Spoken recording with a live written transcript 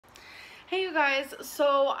Hey you guys,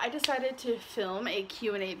 so I decided to film a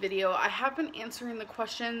Q&A video. I have been answering the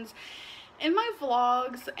questions in my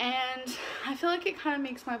vlogs and I feel like it kind of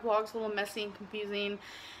makes my vlogs a little messy and confusing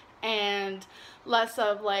and less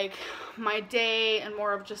of like my day and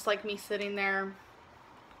more of just like me sitting there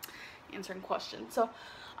answering questions. So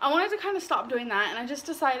I wanted to kind of stop doing that and I just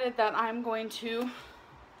decided that I'm going to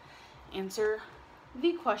answer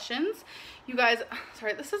the questions. You guys,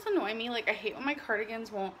 sorry, this is annoying me. Like I hate when my cardigans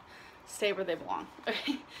won't stay where they belong.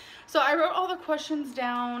 Okay, so I wrote all the questions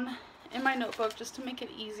down in my notebook just to make it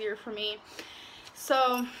easier for me.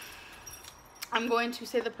 So I'm going to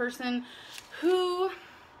say the person who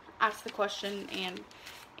asked the question and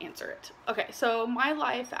answer it. Okay, so My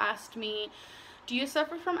Life asked me, do you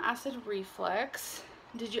suffer from acid reflux?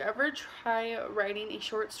 Did you ever try writing a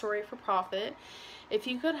short story for profit? If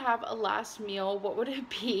you could have a last meal, what would it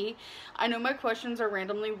be? I know my questions are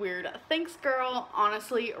randomly weird. Thanks, girl.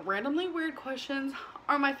 Honestly, randomly weird questions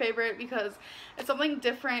are my favorite because it's something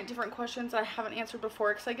different questions I haven't answered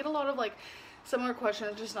before, because I get a lot of like similar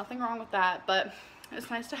questions. There's nothing wrong with that, but it's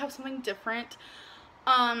nice to have something different.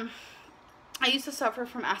 I used to suffer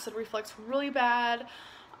from acid reflux really bad.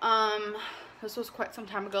 This was quite some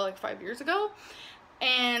time ago, like 5 years ago,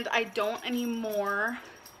 and I don't anymore,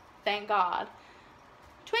 thank God.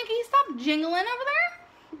 Twinkie, stop jingling over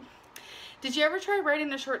there. Did you ever try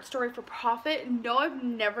writing a short story for profit? No, I've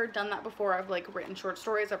never done that before. I've like written short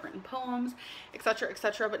stories, I've written poems,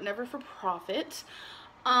 etc., but never for profit.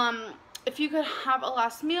 If you could have a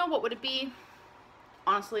last meal, what would it be?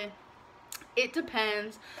 Honestly, it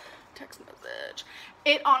depends. Text message.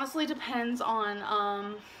 It honestly depends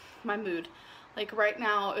on my mood. Like right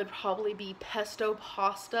now, it would probably be pesto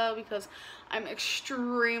pasta because I'm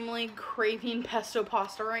extremely craving pesto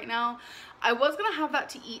pasta right now. I was gonna have that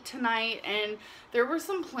to eat tonight and there were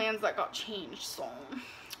some plans that got changed, so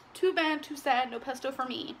too bad, too sad, no pesto for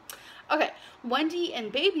me. Okay, Wendy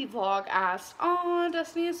and Baby Vlog asked, oh,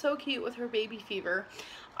 Destiny is so cute with her baby fever.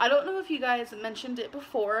 I don't know if you guys mentioned it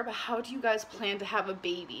before, but how do you guys plan to have a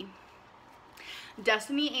baby?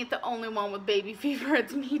 Destiny ain't the only one with baby fever,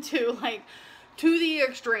 it's me too, like, to the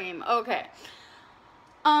extreme. Okay,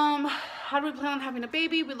 how do we plan on having a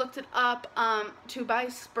baby? We looked it up. To buy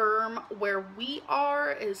sperm where we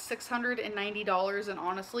are is $690, and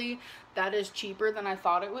honestly that is cheaper than I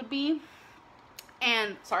thought it would be.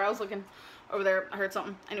 And sorry, I was looking over there, I heard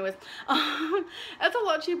something. Anyways, that's a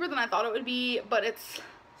lot cheaper than I thought it would be, but it's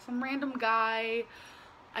some random guy.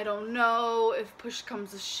 I don't know, if push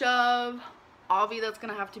comes to shove, obviously that's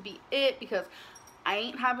gonna have to be it because I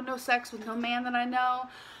ain't having no sex with no man that I know.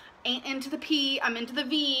 Ain't into the P, I'm into the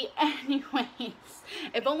V. Anyways,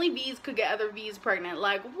 if only V's could get other V's pregnant.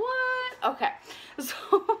 Like, what? Okay.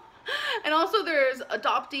 So, and also there's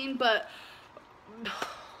adopting, but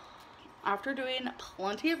after doing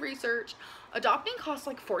plenty of research, adopting costs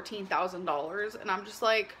like $14,000. And I'm just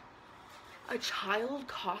like, a child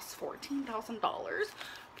costs $14,000?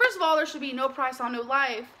 First of all, there should be no price on new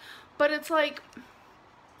life. But it's like,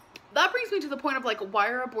 that brings me to the point of like, why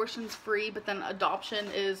are abortions free but then adoption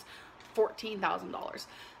is $14,000?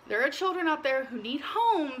 There are children out there who need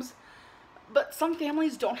homes, but some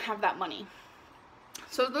families don't have that money.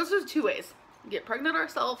 So those are two ways: get pregnant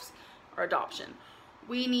ourselves or adoption.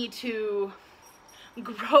 We need to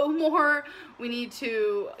grow more, we need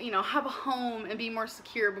to, you know, have a home and be more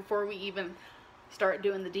secure before we even start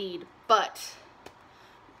doing the deed. But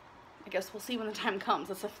I guess we'll see when the time comes.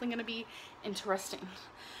 That's definitely going to be interesting.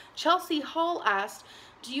 Chelsea Hall asked,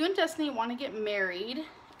 do you and Destiny want to get married?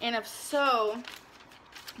 And if so,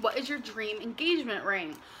 what is your dream engagement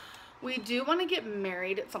ring? We do want to get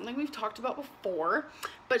married. It's something we've talked about before,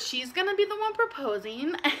 but she's going to be the one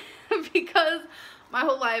proposing because my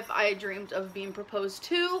whole life I dreamed of being proposed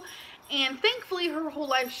to, and thankfully her whole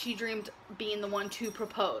life she dreamed being the one to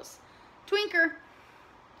propose. Twinker.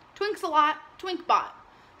 Twinks a lot. Twink bot.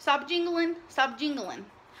 Stop jingling. Stop jingling.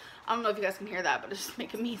 I don't know if you guys can hear that, but it's just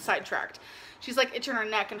making me sidetracked. She's like itching her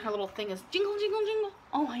neck and her little thing is jingle, jingle, jingle.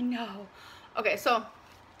 Oh, I know. Okay, so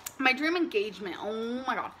my dream engagement, oh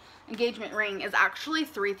my God, engagement ring is actually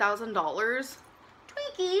 $3,000.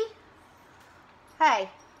 Twinkie. Hey.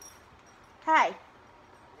 Hey.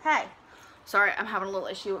 Hey. Sorry, I'm having a little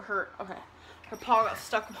issue with her. Okay. Her paw got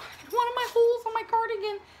stuck in one of my holes on my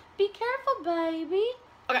cardigan. Be careful, baby.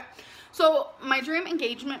 Okay. So my dream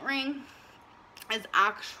engagement ring is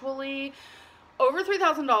actually over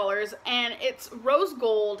 $3,000 and it's rose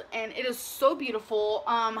gold and it is so beautiful.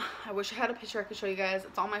 I wish I had a picture I could show you guys.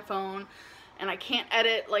 It's on my phone and I can't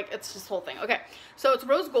edit, like it's just the whole thing. Okay, so it's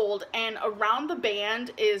rose gold and around the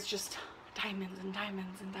band is just diamonds and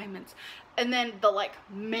diamonds and diamonds. and then the like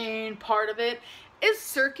main part of it is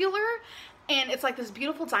circular, and it's like this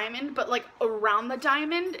beautiful diamond, but like around the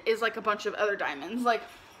diamond is like a bunch of other diamonds. Like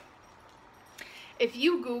if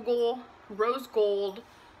you Google rose gold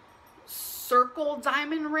circle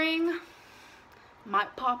diamond ring,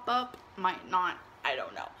 might pop up, might not, I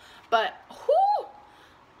don't know. But whoo,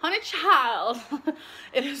 honey child,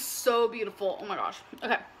 it is so beautiful. Oh my gosh.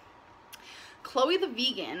 Okay. Chloe the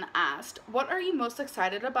Vegan asked, what are you most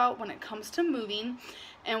excited about when it comes to moving,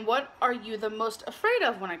 and what are you the most afraid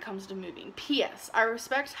of when it comes to moving? P.S. I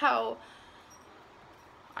respect how,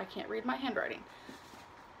 I can't read my handwriting.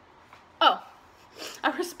 Oh,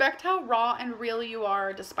 I respect how raw and real you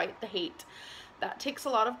are despite the hate. That takes a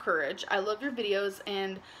lot of courage. I love your videos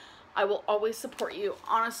and I will always support you.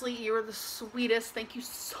 Honestly, you are the sweetest. Thank you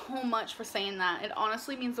so much for saying that. It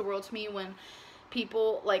honestly means the world to me when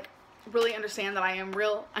people like really understand that I am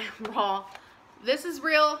real, I am raw. This is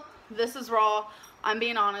real, this is raw. I'm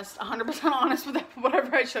being honest, 100% honest with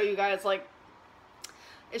whatever I show you guys. Like,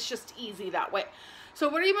 it's just easy that way. So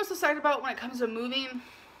what are you most excited about when it comes to moving?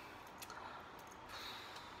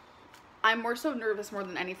 I'm more so nervous more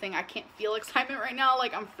than anything. I can't feel excitement right now.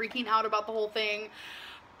 Like, I'm freaking out about the whole thing.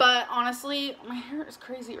 But honestly, my hair is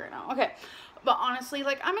crazy right now. Okay. But honestly,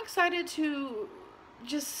 like, I'm excited to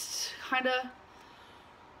just kind of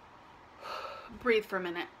breathe for a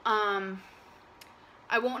minute.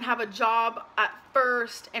 I won't have a job at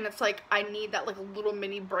first, and it's like I need that like a little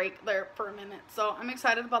mini break there for a minute. So I'm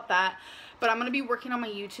excited about that. But I'm going to be working on my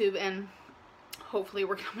YouTube, and hopefully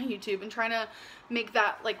working on my YouTube and trying to make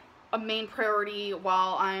that like a main priority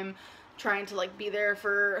while I'm trying to like be there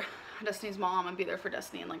for Destiny's mom and be there for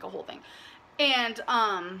Destiny and like a whole thing. And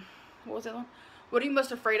what was the other one? What are you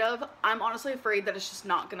most afraid of? I'm honestly afraid that it's just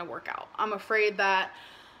not gonna work out. I'm afraid that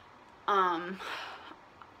I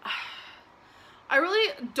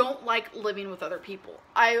really don't like living with other people.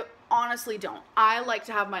 I honestly don't. I like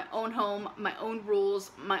to have my own home, my own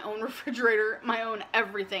rules, my own refrigerator, my own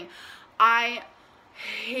everything. I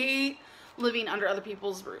hate living under other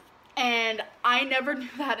people's roof. And I never knew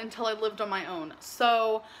that until I lived on my own.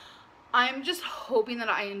 So I'm just hoping that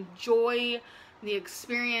I enjoy the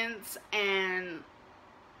experience, and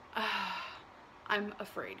I'm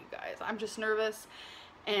afraid, you guys. I'm just nervous,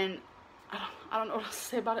 and I don't know what else to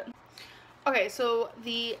say about it. Okay, so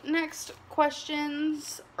the next question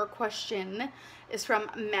is from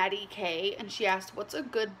Maddie K, and she asked, what's a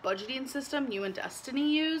good budgeting system you and Destiny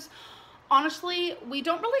use? Honestly, we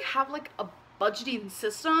don't really have like a budgeting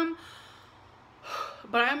system,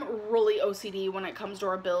 but I'm really OCD when it comes to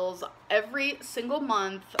our bills. Every single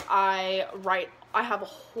month I have a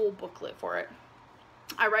whole booklet for it.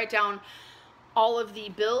 I write down all of the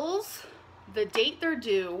bills, the date they're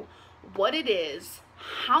due, what it is,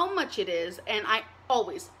 how much it is, and I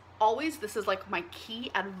always, this is like my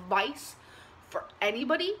key advice for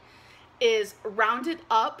anybody, is round it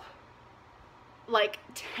up like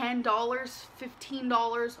 $10,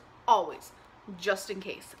 $15, always, just in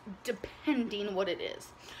case, depending what it is.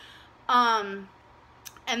 And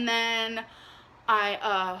then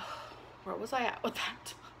where was I at with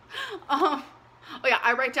that? Oh yeah,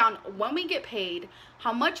 I write down when we get paid,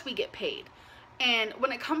 how much we get paid. And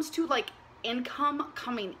when it comes to like income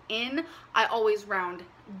coming in, I always round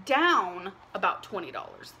down about $20.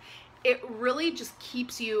 It really just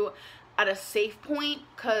keeps you at a safe point,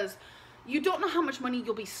 because you don't know how much money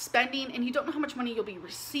you'll be spending and you don't know how much money you'll be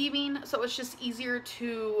receiving. So it's just easier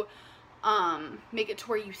to make it to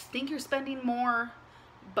where you think you're spending more,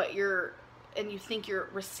 but you think you're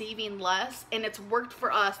receiving less. And it's worked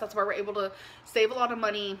for us. That's why we're able to save a lot of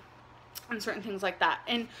money and certain things like that.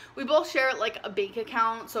 And we both share like a bank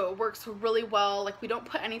account, so it works really well. Like, we don't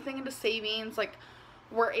put anything into savings. Like,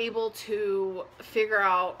 we're able to figure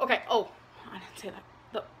out, okay, oh, I didn't say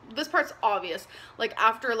that. This part's obvious. Like,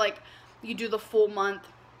 after like you do the full month,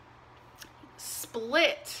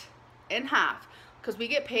 split in half, because we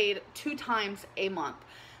get paid 2 times a month.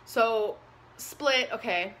 So split,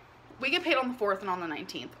 okay, we get paid on the 4th and on the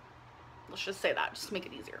 19th. Let's just say that, just to make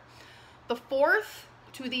it easier. The 4th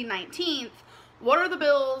to the 19th, what are the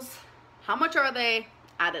bills? How much are they?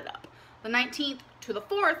 Added up. The 19th to the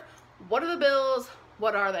 4th, what are the bills?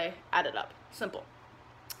 What are they? Added up. Simple.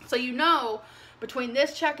 So you know, between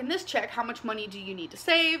this check and this check, how much money do you need to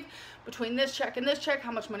save? Between this check and this check,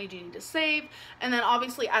 how much money do you need to save? And then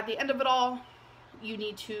obviously at the end of it all, you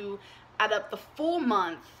need to add up the full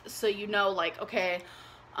month, so you know, like, okay,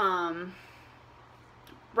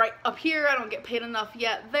 right up here, I don't get paid enough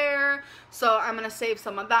yet there, so I'm gonna save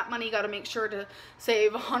some of that money. Got to make sure to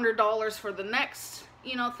save $100 for the next,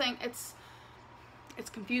 you know, thing. It's It's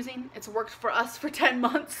confusing. It's worked for us for 10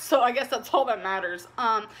 months, so I guess that's all that matters.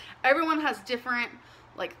 Everyone has different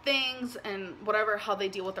like things and whatever, how they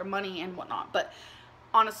deal with their money and whatnot. But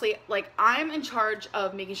honestly, like, I'm in charge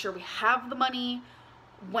of making sure we have the money,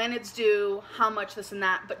 when it's due, how much, this and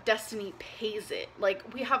that, but Destiny pays it.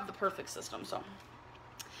 Like, we have the perfect system. So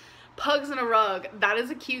Pugs in a Rug, that is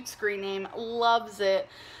a cute screen name. Loves it.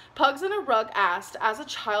 Pugs in a Rug asked, as a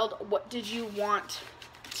child, what did you want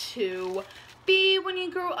to be when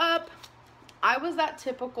you grew up? I was that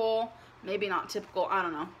typical, maybe not typical, I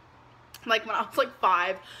don't know. Like, when I was like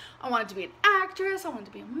 5, I wanted to be an actress, I wanted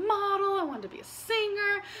to be a model, I wanted to be a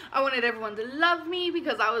singer, I wanted everyone to love me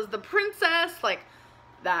because I was the princess. Like,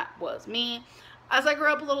 that was me. As I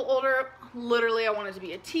grew up a little older, literally I wanted to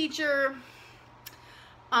be a teacher.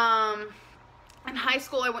 In high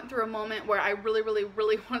school, I went through a moment where I really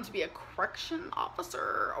wanted to be a correction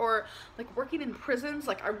officer, or like working in prisons.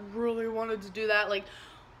 Like, I really wanted to do that, like,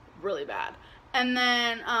 really bad. And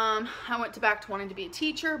then I went back to wanting to be a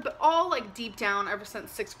teacher, but all like deep down, ever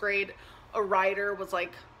since 6th grade, a writer was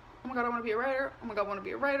like, oh my god, I want to be a writer. Oh my god, I want to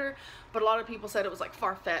be a writer. But a lot of people said it was like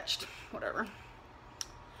far-fetched, whatever.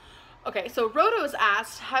 Okay, so Roto's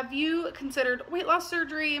asked, have you considered weight loss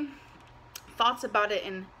surgery? Thoughts about it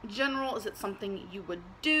in general? Is it something you would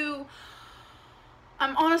do?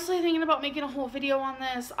 I'm honestly thinking about making a whole video on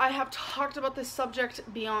this. I have talked about this subject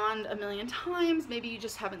beyond a million times. Maybe you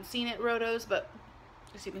just haven't seen it, Rotos, but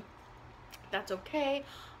excuse me, that's okay.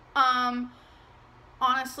 Honestly,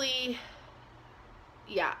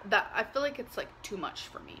 yeah, that, I feel like it's like too much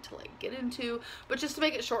for me to like get into. But just to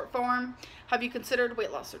make it short form, have you considered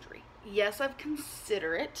weight loss surgery? Yes, I've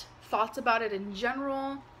considered it. Thoughts about it in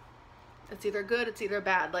general? It's either good, it's either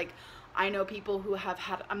bad. Like, I know people who have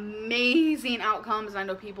had amazing outcomes, and I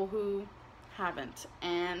know people who haven't.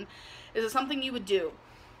 And is it something you would do?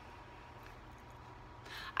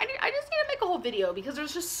 I just need to make a whole video because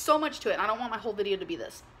there's just so much to it, and I don't want my whole video to be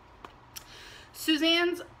this.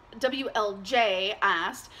 Suzanne's WLJ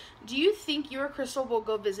asked, do you think you or Crystal will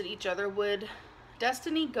go visit each other? Would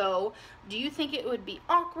Destiny go? Do you think it would be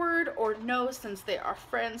awkward or no, since they are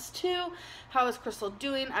friends too? How is Crystal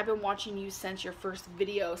doing? I've been watching you since my first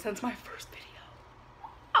video.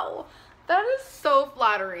 Wow, that is so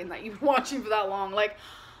flattering that you've been watching for that long. Like,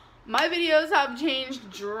 my videos have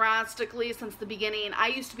changed drastically since the beginning. I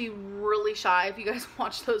used to be really shy. If you guys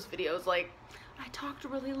watch those videos, like, I talked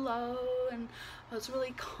really low and I was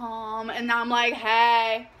really calm, and now I'm like,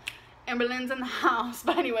 hey, Amberlynn's in the house.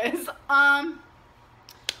 But anyways,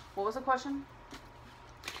 what was the question?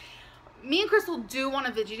 Me and Crystal do want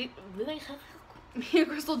to visit. Me and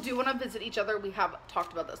Crystal do want to visit each other. We have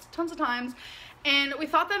talked about this tons of times, and we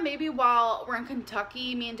thought that maybe while we're in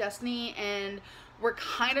Kentucky, me and Destiny, and we're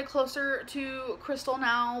kind of closer to Crystal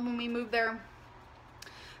now when we move there,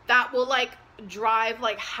 that we'll like drive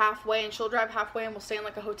like halfway, and she'll drive halfway, and we'll stay in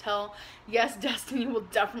like a hotel. Yes, Destiny will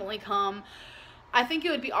definitely come. I think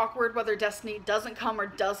it would be awkward whether Destiny doesn't come or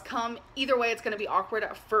does come. Either way, it's going to be awkward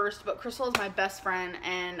at first, but Crystal is my best friend,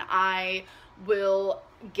 and I will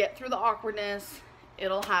get through the awkwardness.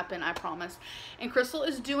 It'll happen, I promise. And Crystal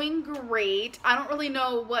is doing great. I don't really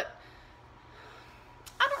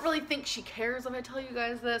think she cares if I tell you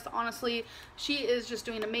guys this. Honestly, she is just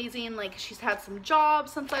doing amazing. Like, she's had some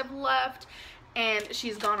jobs since I've left, and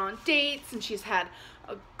she's gone on dates, and she's had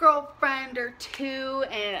a girlfriend or two,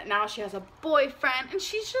 and now she has a boyfriend, and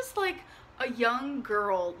she's just like a young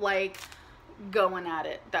girl, like, going at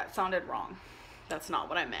it. That sounded wrong. That's not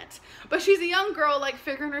what I meant. But she's a young girl, like,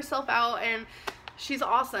 figuring herself out, and she's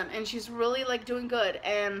awesome, and she's really like doing good,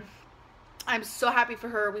 and I'm so happy for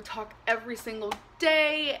her. We talk every single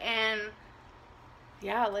day, and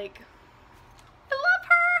yeah, like, I love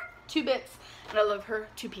her 2 bits, and I love her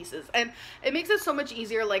 2 pieces, and it makes it so much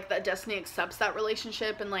easier, like, that Destiny accepts that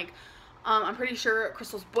relationship, and like, I'm pretty sure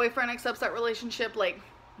Crystal's boyfriend accepts that relationship. Like,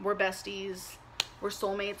 we're besties, we're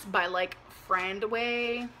soulmates by like friend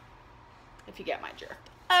way, if you get my drift.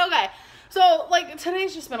 Okay, so like,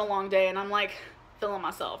 today's just been a long day, and I'm like feeling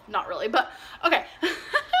myself. Not really, but okay.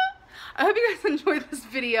 I hope you guys enjoyed this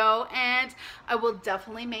video, and I will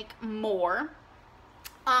definitely make more.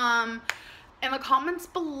 In the comments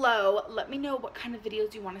below, let me know what kind of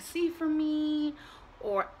videos you want to see from me,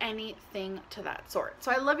 or anything to that sort.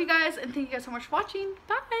 So I love you guys, and thank you guys so much for watching.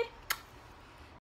 Bye!